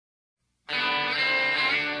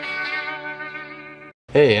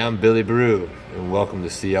Hey, I'm Billy Baru, and welcome to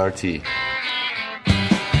CRT.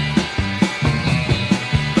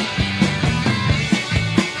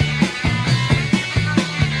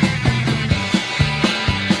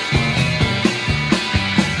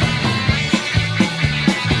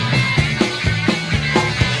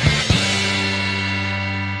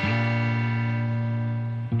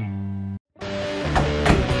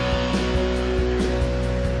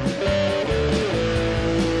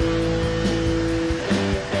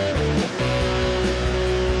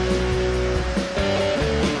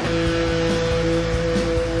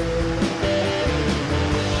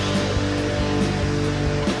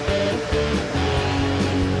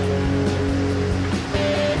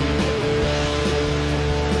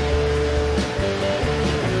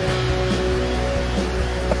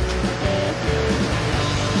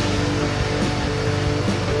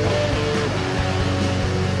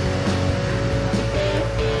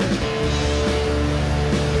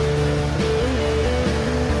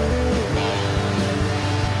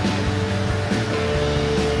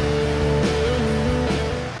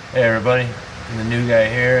 Hey everybody, I'm the new guy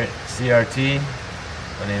here at CRT.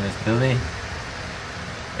 My name is Billy,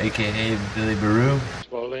 aka Billy Baru.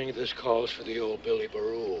 Spaulding, this calls for the old Billy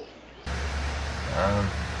Baru.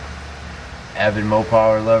 Avid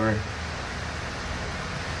Mopower lover.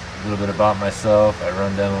 A little bit about myself. I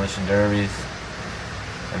run demolition derbies.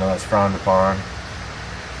 I know that's frowned upon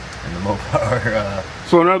in the Mopower.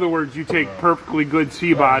 So in other words, you take perfectly good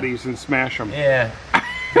C-bodies and smash them. Yeah.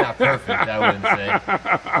 Not perfect, I wouldn't say.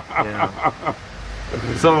 You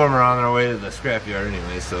know, some of them are on their way to the scrapyard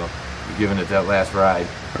anyway, so you're giving it that last ride.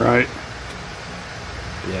 Right.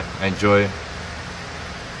 Yeah, I enjoy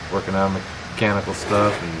working on mechanical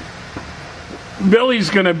stuff. And Billy's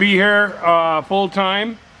going to be here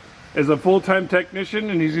full-time as a full-time technician,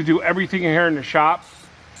 and he's going to do everything here in the shop,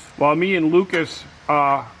 while me and Lucas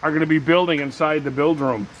are going to be building inside the build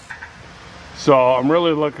room. So I'm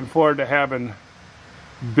really looking forward to having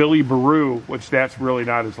Billy Baru, which that's really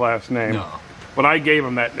not his last name. No. But I gave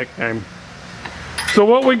him that nickname. So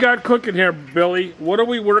what we got cooking here, Billy? What are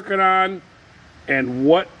we working on, and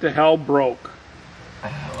what the hell broke?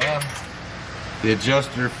 Well, the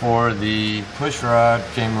adjuster for the push rod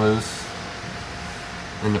came loose,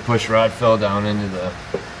 and the push rod fell down into the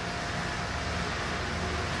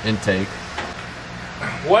intake.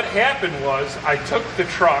 What happened was I took the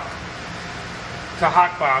truck to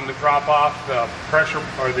Hot Bomb to drop off the pressure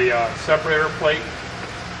or the separator plate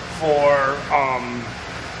for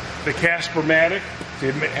the Casper-Matic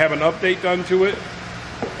to have an update done to it.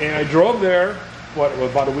 And I drove there, what,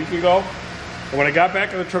 about a week ago? And when I got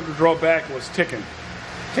back in the truck and drove back, it was ticking.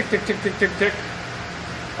 Tick, tick, tick, tick, tick, tick.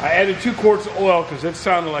 I added 2 quarts of oil because it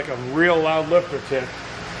sounded like a real loud lifter tick.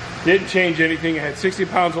 Didn't change anything. It had 60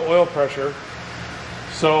 pounds of oil pressure.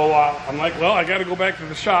 So I'm like, well, I got to go back to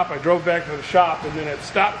the shop. I drove back to the shop, and then it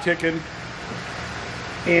stopped ticking,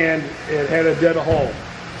 and it had a dead hole.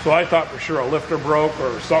 So I thought for sure a lifter broke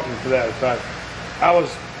or something to that effect. I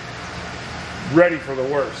was ready for the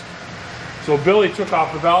worst. So Billy took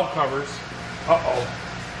off the valve covers. Uh-oh.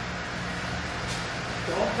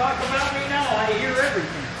 Don't talk about me now. I hear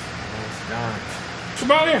everything. It's gone.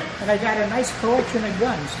 Come on here. And I got a nice collection of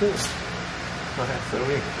guns, too.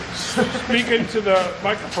 Speaking to the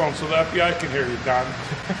microphone so the FBI can hear you, Don.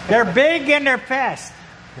 They're big and they're fast.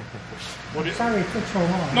 Sorry it took so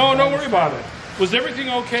long. No, don't worry about it. Was everything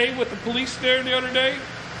okay with the police there the other day?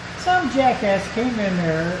 Some jackass came in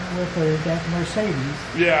there with that Mercedes.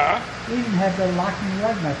 Yeah. He didn't have the locking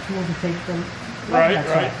lug nut tool to take the lug nuts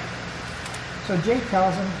off. So Jake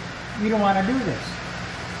tells him, you don't want to do this.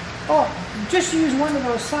 Oh, just use one of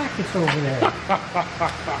those sockets over there.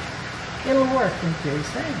 It'll work, and Jay's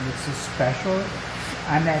saying it's a special,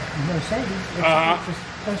 on that Mercedes,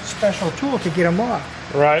 it's a special tool to get them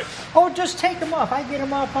off. Right. Oh, just take them off. I get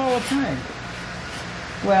them off all the time.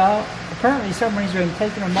 Well, apparently somebody's been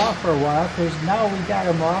taking them off for a while, because now we got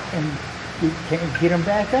them off and we can't get them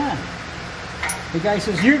back on. The guy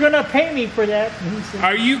says, you're going to pay me for that. And he says,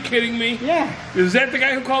 are you kidding me? Yeah. Is that the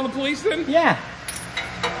guy who called the police then? Yeah.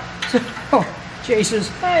 So Jay says,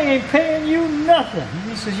 I ain't paying you nothing.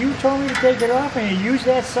 He says, you told me to take it off and you use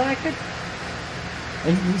that socket?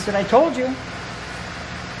 And he said, I told you.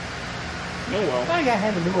 Oh, well. I gotta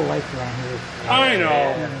have a little life around here. I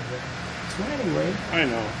know. So anyway. I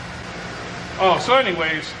know. Oh, so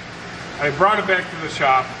anyways, I brought it back to the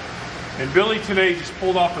shop, and Billy today just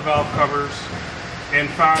pulled off the valve covers and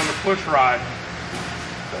found the push rod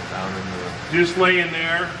Down in the... just laying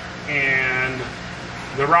there, and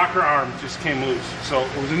the rocker arm just came loose. So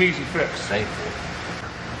it was an easy fix. Thankful.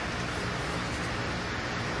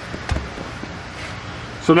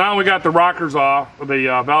 So now we got the rockers off,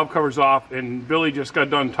 the valve covers off, and Billy just got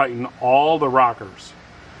done tightening all the rockers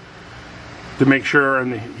to make sure.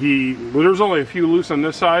 And well, there's only a few loose on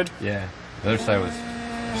this side. Yeah, the other side was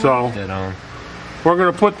dead on. We're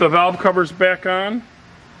gonna put the valve covers back on,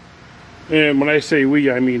 and when I say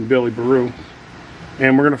we, I mean Billy Baru.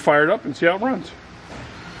 And we're gonna fire it up and see how it runs.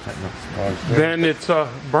 Then it's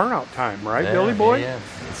burnout time, right, yeah, Billy boy? Yeah,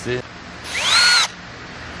 that's it.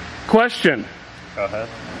 Question. Go ahead.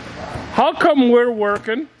 How come we're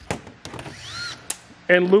working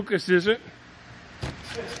and Lucas isn't?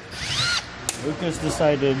 Lucas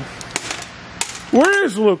decided. Where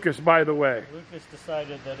is Lucas, by the way? Lucas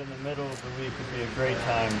decided that in the middle of the week would be a great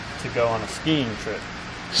time to go on a skiing trip.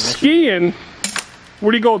 Skiing?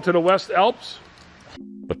 Where do you go, to the West Alps?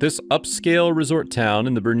 But this upscale resort town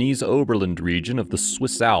in the Bernese Oberland region of the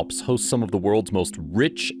Swiss Alps hosts some of the world's most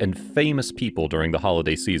rich and famous people during the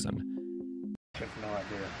holiday season. I have no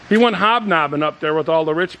idea. He went hobnobbing up there with all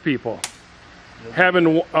the rich people,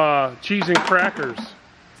 having cheese and crackers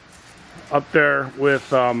up there with,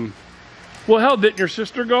 well, hell, didn't your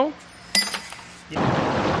sister go?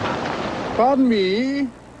 Pardon me,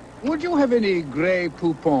 would you have any Grey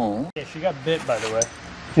Poupon? Yeah, she got bit, by the way.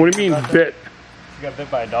 What do you mean, bit? She got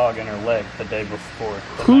bit by a dog in her leg the day before.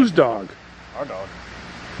 Whose dog? Our dog.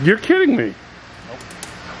 You're kidding me. Nope.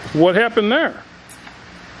 What happened there?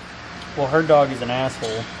 Well, her dog is an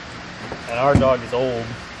asshole, and our dog is old.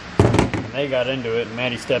 And they got into it, and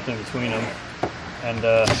Maddie stepped in between them. And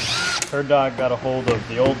her dog got a hold of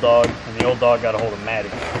the old dog, and the old dog got a hold of Maddie.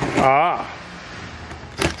 Ah.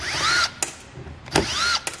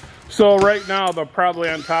 So right now, they're probably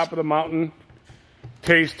on top of the mountain,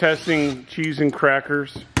 taste testing cheese and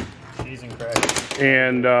crackers. Cheese and crackers.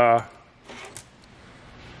 And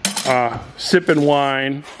sipping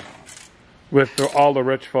wine with all the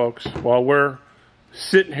rich folks while we're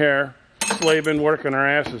sitting here slaving, working our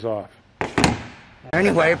asses off.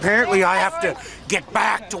 Anyway, apparently I have to get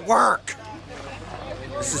back to work.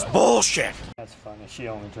 This is bullshit. That's funny. She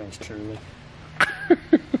only drinks Truly.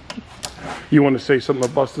 You want to say something to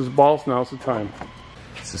bust his balls? Now's the time.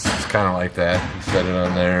 It's kind of like that. You set it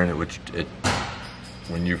on there, and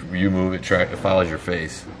when you move it, it follows your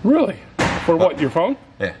face. Really? For what? Your phone?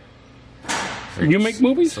 Yeah. So you make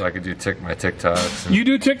movies? So I could do my TikToks. You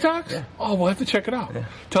do TikToks? Yeah. Oh, we'll have to check it out. Yeah.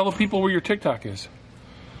 Tell the people where your TikTok is.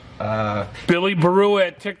 Billy Baru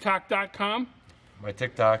at TikTok.com. My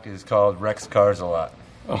TikTok is called Rex Cars a Lot.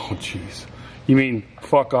 Oh, jeez. You mean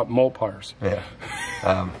fuck up Mopars? Yeah.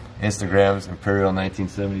 Instagram's Imperial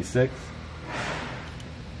 1976.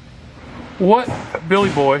 What,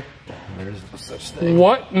 Billy boy? There's no such thing.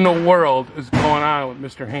 What in the world is going on with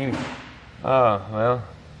Mr. Haney? Oh, well,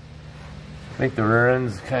 I think the rear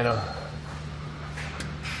end's kind of...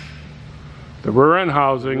 The rear end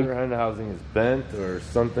housing. The rear end housing is bent or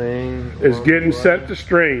something. Is getting sent to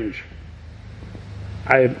Strange.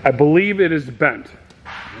 I believe it is bent.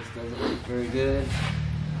 This doesn't look very good.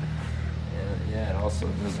 Yeah, it also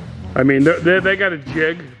doesn't. I mean, they got a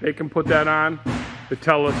jig. They can put that on to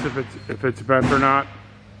tell us if it's bent or not.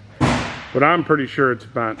 But I'm pretty sure it's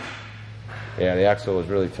bent. Yeah, the axle is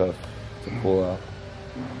really tough to pull out.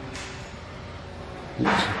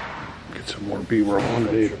 Get some more B-roll on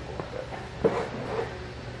it.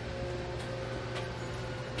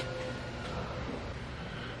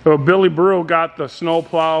 So Billy Baru got the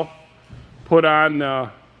snowplow put on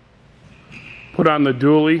the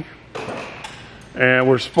dually, and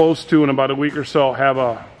we're supposed to in about a week or so have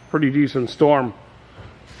a pretty decent storm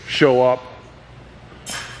show up.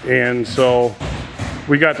 And so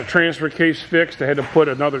we got the transfer case fixed. I had to put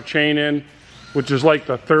another chain in, which is like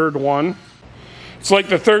the third one. It's like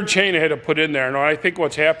the third chain I had to put in there. And I think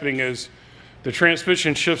what's happening is the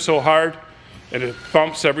transmission shifts so hard and it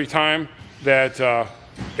thumps every time that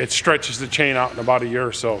it stretches the chain out in about a year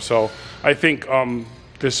or so. So I think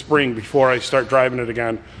this spring, before I start driving it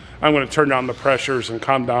again, I'm going to turn down the pressures and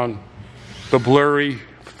calm down the blurry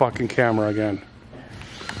fucking camera again.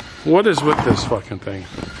 What is with this fucking thing?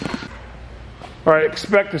 All right,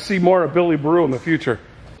 expect to see more of Billy Baru in the future.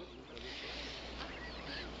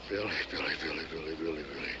 Billy.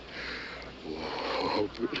 Whoa,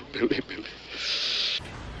 Billy.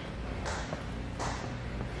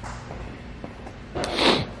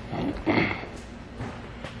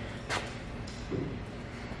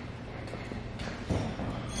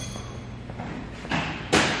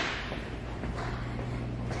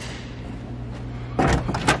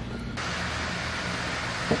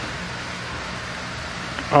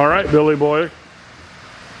 All right, Billy boy.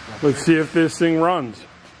 Let's see if this thing runs.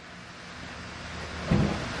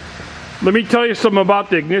 Let me tell you something about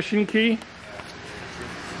the ignition key.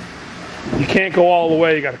 can't go all the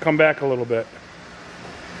way. You got to come back a little bit.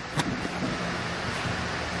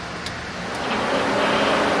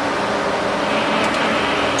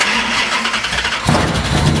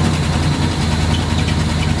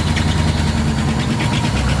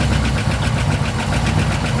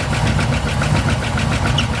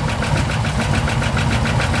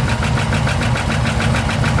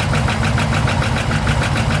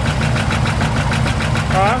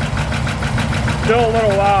 Still a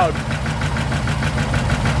little loud.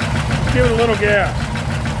 Just give it a little gas.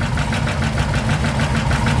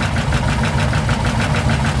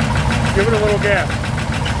 Give it a little gas.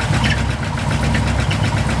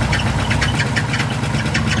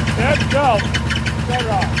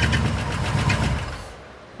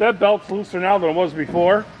 That belt's looser now than it was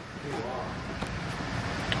before.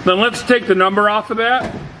 Then let's take the number off of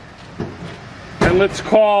that and let's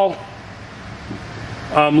call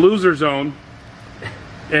Loser Zone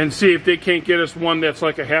and see if they can't get us one that's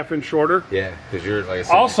like a half-inch shorter. Yeah, because you're, like I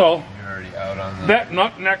said, also, you're already out on the... That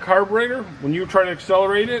nut in that carburetor, when you were trying to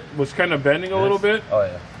accelerate it, was kind of bending a little bit. Oh,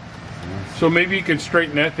 yeah. So maybe you can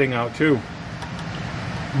straighten that thing out, too.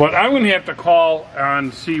 But I'm going to have to call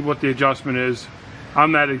and see what the adjustment is.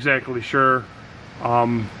 I'm not exactly sure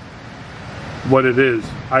what it is.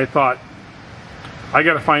 I thought, I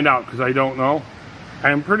got to find out because I don't know.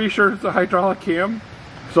 I'm pretty sure it's a hydraulic cam,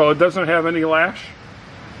 so it doesn't have any lash.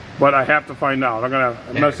 But I have to find out. I'm gonna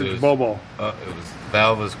message Bobo.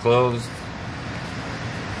 Valve was closed.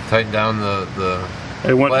 Tighten down the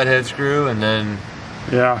flathead screw, and then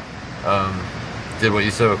did what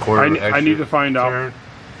you said, a quarter. I need to find out.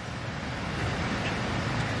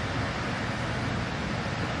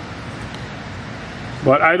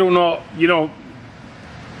 But I don't know. You know,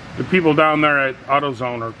 the people down there at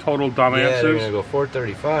AutoZone are total dumbasses. Yeah, they're gonna go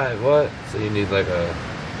 435. What? So you need like a...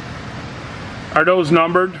 Are those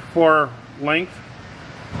numbered for length?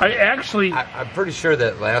 I'm pretty sure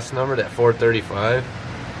that last number, that 435,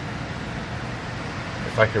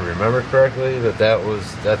 if I can remember correctly,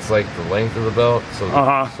 that's like the length of the belt. So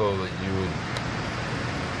so that you would,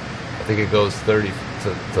 I think it goes 30 to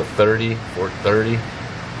 30, 430.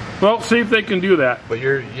 Well, see if they can do that. But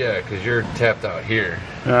because you're tapped out here.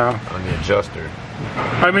 Yeah. On the adjuster.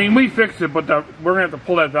 I mean, we fixed it, but we're gonna have to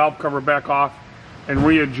pull that valve cover back off and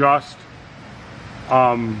readjust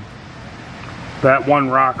that one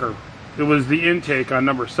rocker. It was the intake on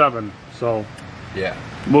number 7, so yeah,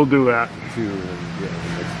 we'll do that.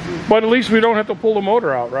 But at least we don't have to pull the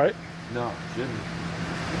motor out, right? No, shouldn't.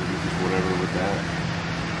 Just whatever with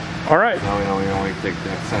that. All right. Now we know we only take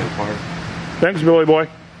that side apart. Thanks, Billy boy.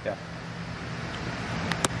 Yeah.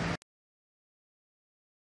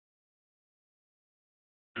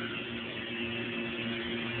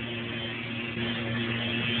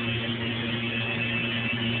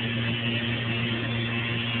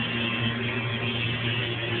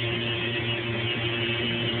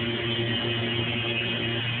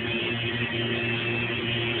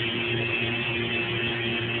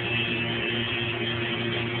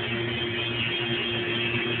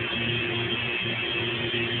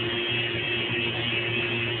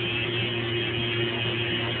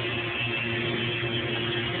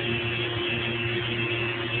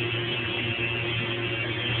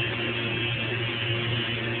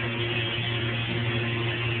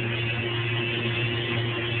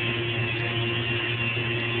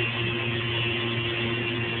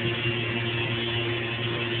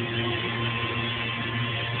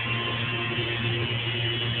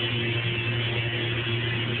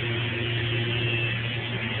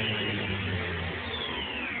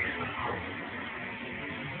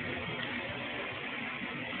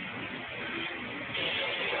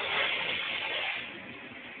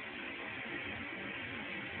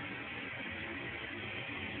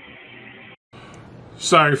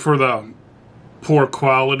 Sorry for the poor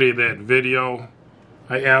quality of that video.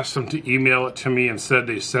 I asked them to email it to me and said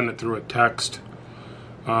they sent it through a text.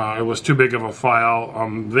 It was too big of a file.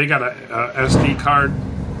 They got a SD card.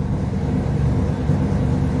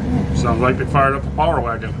 Sounds like they fired up a power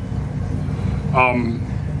wagon.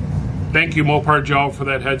 Thank you, Mopar Joe, for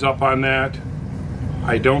that heads up on that.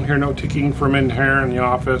 I don't hear no ticking from in here in the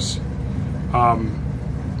office.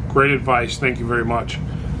 Great advice, thank you very much.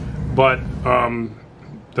 But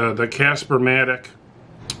the Casper-Matic,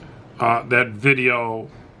 that video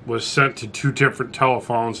was sent to 2 different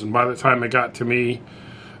telephones, and by the time it got to me,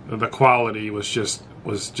 the quality was just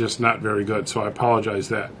not very good. So I apologize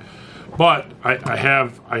that. But I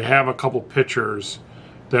have a couple pictures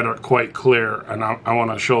that are quite clear, and I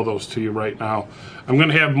want to show those to you right now. I'm going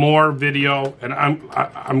to have more video, and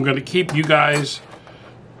I'm going to keep you guys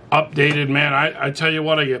updated, man. I tell you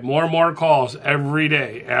what, I get more and more calls every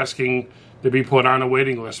day asking to be put on a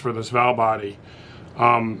waiting list for this valve body.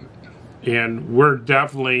 And we're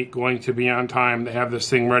definitely going to be on time to have this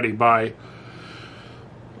thing ready by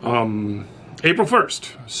April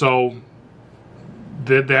 1st. So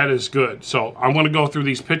that is good. So I'm going to go through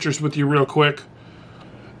these pictures with you real quick.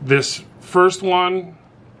 This first one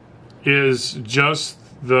is just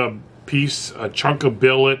the piece, a chunk of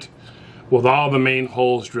billet with all the main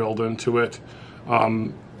holes drilled into it.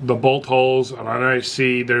 The bolt holes, and I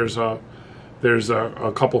see there's a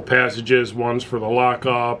couple passages. One's for the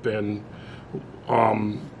lockup, and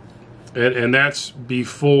that's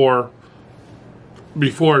before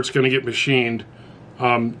it's going to get machined.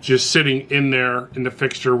 Just sitting in there in the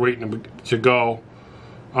fixture waiting to go.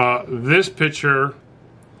 This picture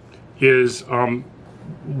is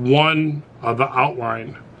one of the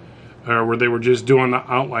outline, where they were just doing the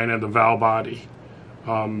outline of the valve body.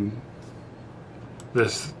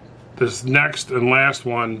 This next and last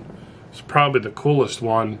one is probably the coolest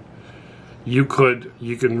one. You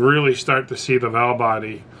can really start to see the valve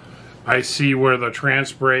body. I see where the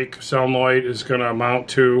trans brake solenoid is going to mount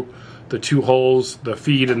to, the two holes, the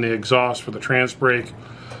feed and the exhaust for the trans brake,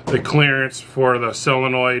 the clearance for the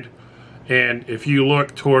solenoid. And if you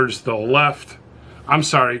look towards the left, I'm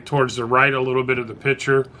sorry, towards the right a little bit of the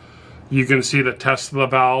picture, you can see the Tesla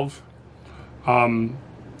valve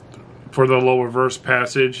for the low reverse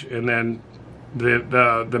passage, and then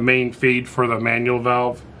the main feed for the manual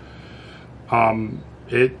valve.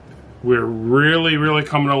 We're really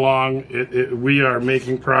coming along. We are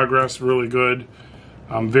making progress really good.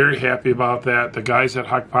 I'm very happy about that. The guys at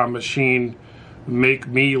Hawkpond Machine make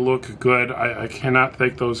me look good. I cannot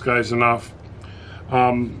thank those guys enough.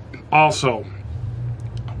 Also,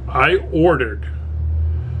 I ordered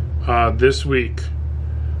this week,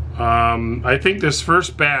 I think this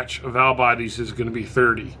first batch of valve bodies is going to be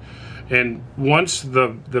 30. And once the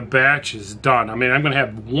batch is done, I mean, I'm going to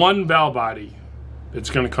have one valve body that's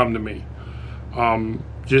going to come to me,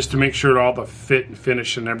 just to make sure all the fit and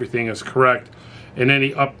finish and everything is correct. And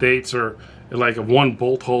any updates, or like if one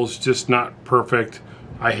bolt hole is just not perfect,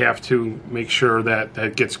 I have to make sure that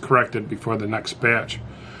that gets corrected before the next batch.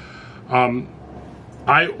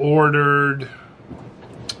 I ordered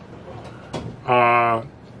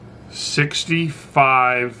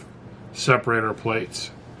 65 separator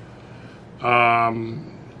plates.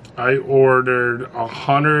 I ordered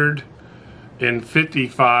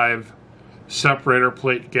 155 separator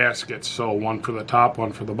plate gaskets, so one for the top,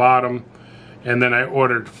 one for the bottom. And then I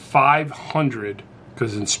ordered 500,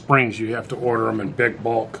 because in springs you have to order them in big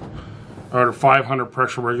bulk. I ordered 500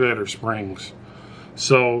 pressure regulator springs.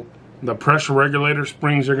 So the pressure regulator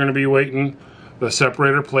springs are going to be waiting, the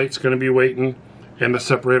separator plate's going to be waiting, and the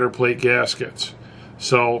separator plate gaskets.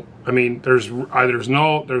 So I mean, there's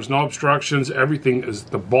no obstructions. Everything is,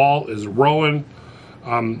 the ball is rolling.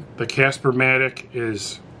 The Casper-Matic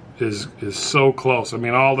is so close. I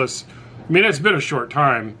mean, all this. I mean, it's been a short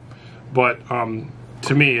time, but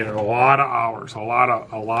to me, a lot of hours, a lot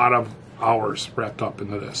of hours wrapped up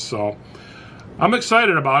into this. So I'm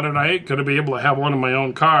excited about it. I ain't gonna be able to have one in my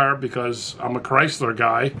own car because I'm a Chrysler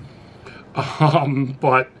guy,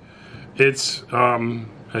 but it's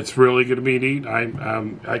really gonna be neat.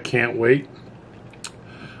 I can't wait.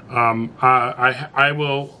 I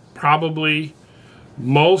will probably,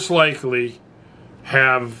 most likely,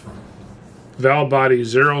 have valve body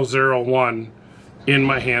 001 in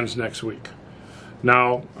my hands next week.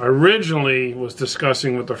 Now, I originally was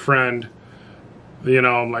discussing with a friend, you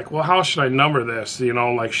know, I'm like, well, how should I number this? You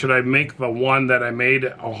know, like, should I make the one that I made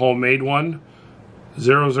a homemade one,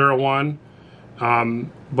 001?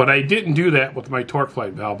 But I didn't do that with my torque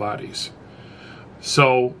flight valve bodies.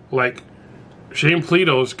 So, like, Shane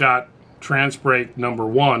Pleto's got trans brake number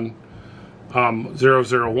 1,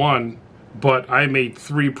 001, but I made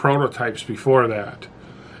 3 prototypes before that,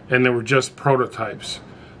 and they were just prototypes.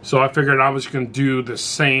 So I figured I was going to do the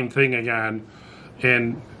same thing again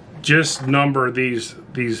and just number these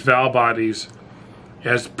valve bodies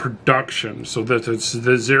as production, so that it's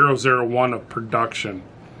the 001 of production.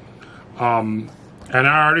 And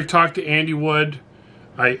I already talked to Andy Wood.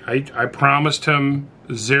 I promised him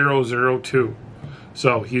 002.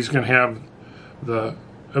 So he's going to have the,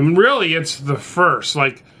 and really it's the first,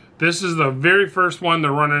 like, this is the very first one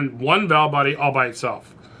they're running one valve body all by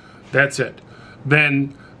itself. That's it.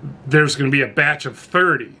 Then there's going to be a batch of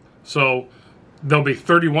 30. So there'll be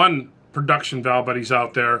 31 production valve bodies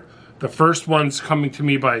out there. The first one's coming to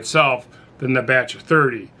me by itself, then the batch of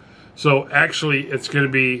 30. So actually it's going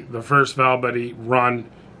to be the first valve body run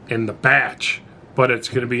in the batch, but it's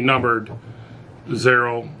going to be numbered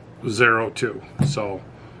 001. 02. So,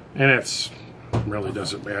 and it's really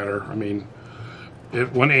doesn't matter. I mean,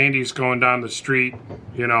 when Andy's going down the street,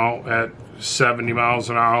 you know, at 70 miles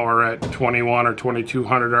an hour at 21 or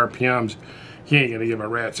 2200 RPMs, he ain't gonna give a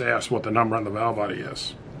rat's ass what the number on the valve body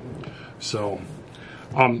is. So,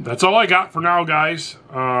 that's all I got for now, guys.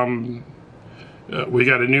 We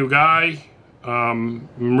got a new guy. I'm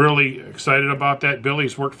really excited about that.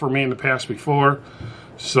 Billy's worked for me in the past before,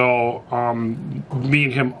 so me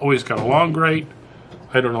and him always got along great.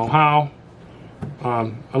 I don't know how.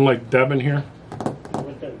 Unlike Devin here.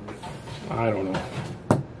 I don't know.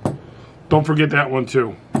 Don't forget that one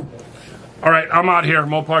too. All right, I'm out here.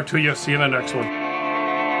 Mopar to you. See you in the next one.